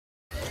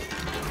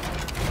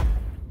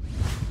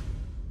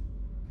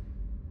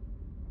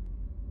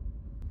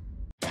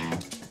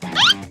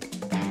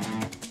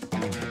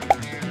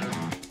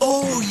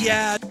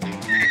Yeah.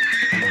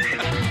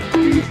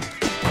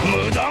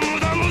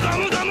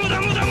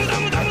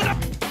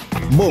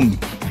 Boom.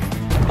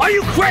 Are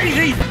you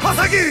crazy?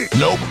 Hasagi!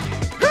 Nope.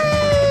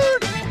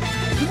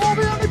 You want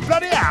me on the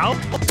bloody out?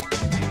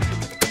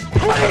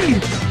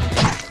 Please!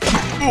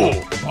 Oh,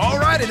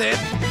 alrighty then.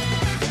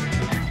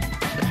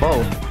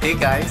 Whoa, hey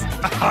guys.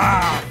 Die,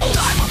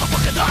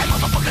 motherfucker, die,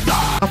 motherfucker,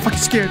 die. I'm fucking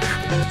scared.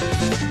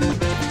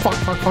 Fuck.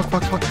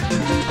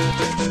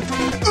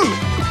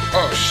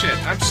 Oh shit,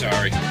 I'm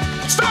sorry.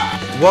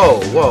 Stop! Whoa,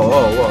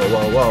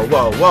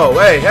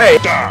 hey.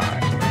 Die.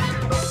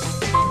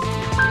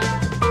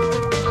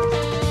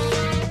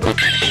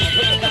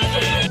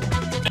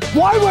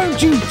 Why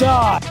won't you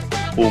die?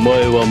 お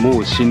前はも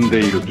う死んで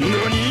いる。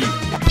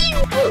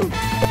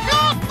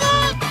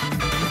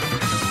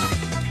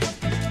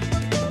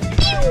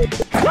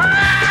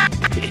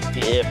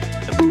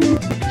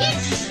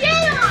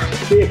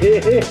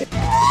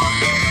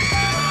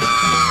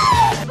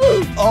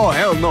Oh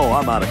hell no,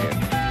 I'm out of here.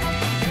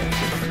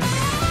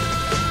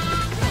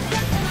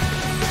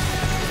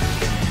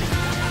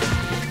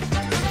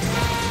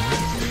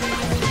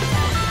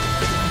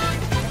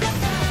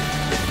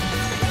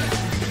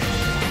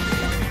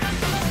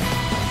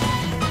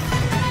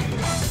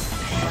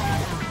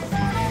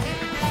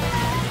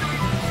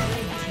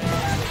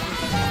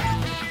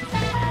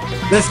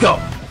 Let's go.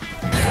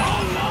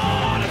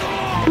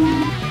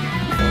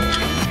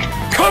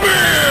 Come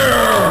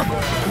here!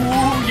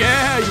 Ooh,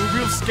 yeah, you're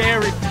real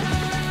scary.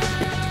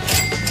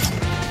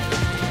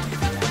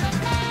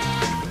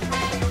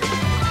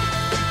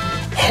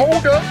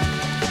 Hold up.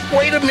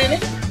 Wait a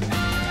minute.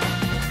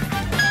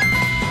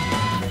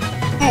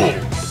 Ooh.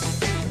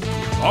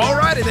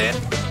 Alrighty then.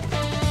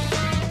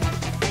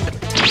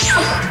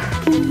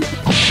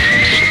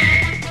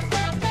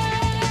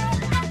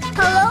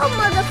 Hello,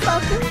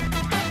 motherfucker.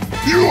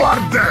 You are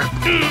dead.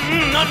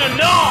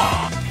 No!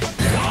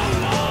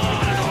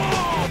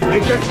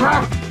 Make it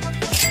trap.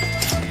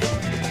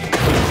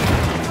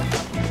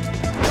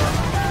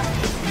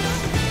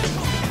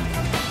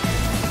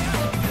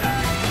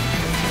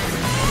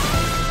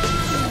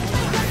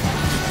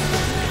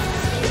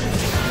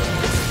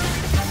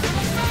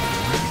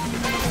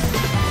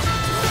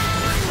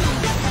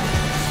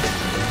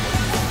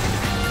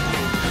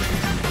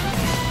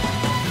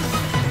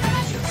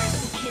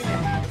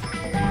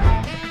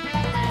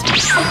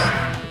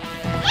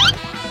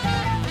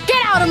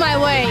 Get out of my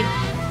way.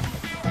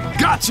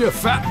 Gotcha,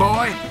 fat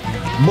boy.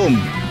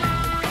 Boom.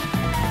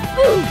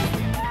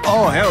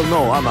 Oh hell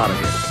no, I'm out of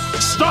here.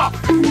 Stop!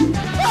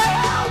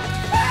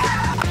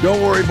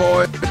 Don't worry,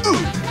 boy.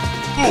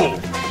 Ooh.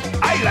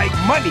 I like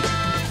money.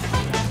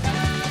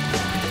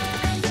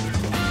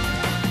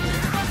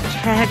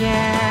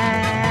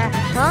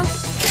 Huh?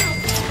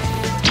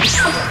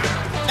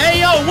 Hey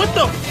yo, what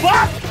the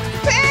fuck?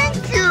 Thank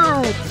you.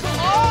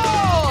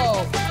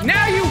 Oh!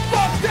 Now you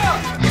fucked up!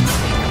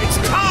 It's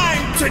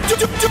time to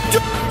do.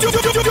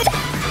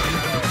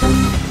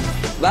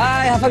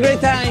 Bye, have a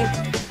great time.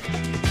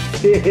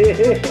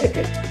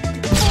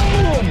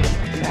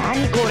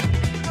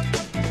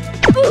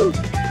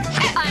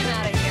 I'm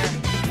out of here.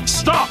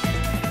 Stop!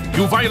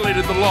 You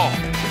violated the law.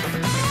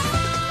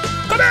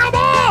 The damn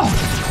ball!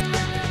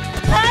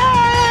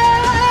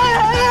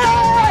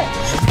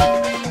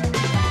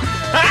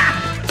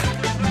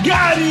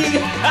 Got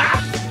it!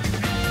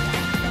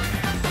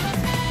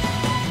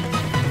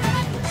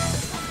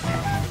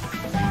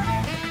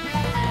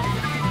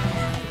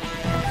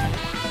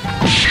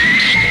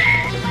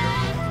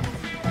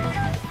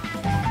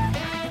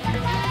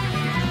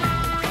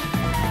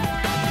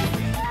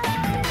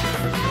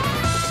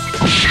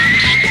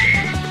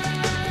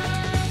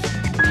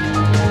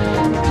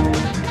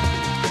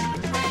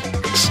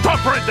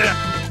 Stop right there!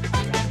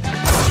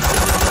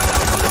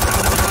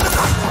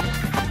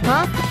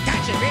 Huh?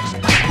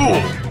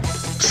 Ooh.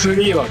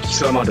 次は貴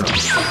様だ。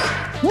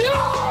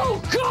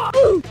 No! God!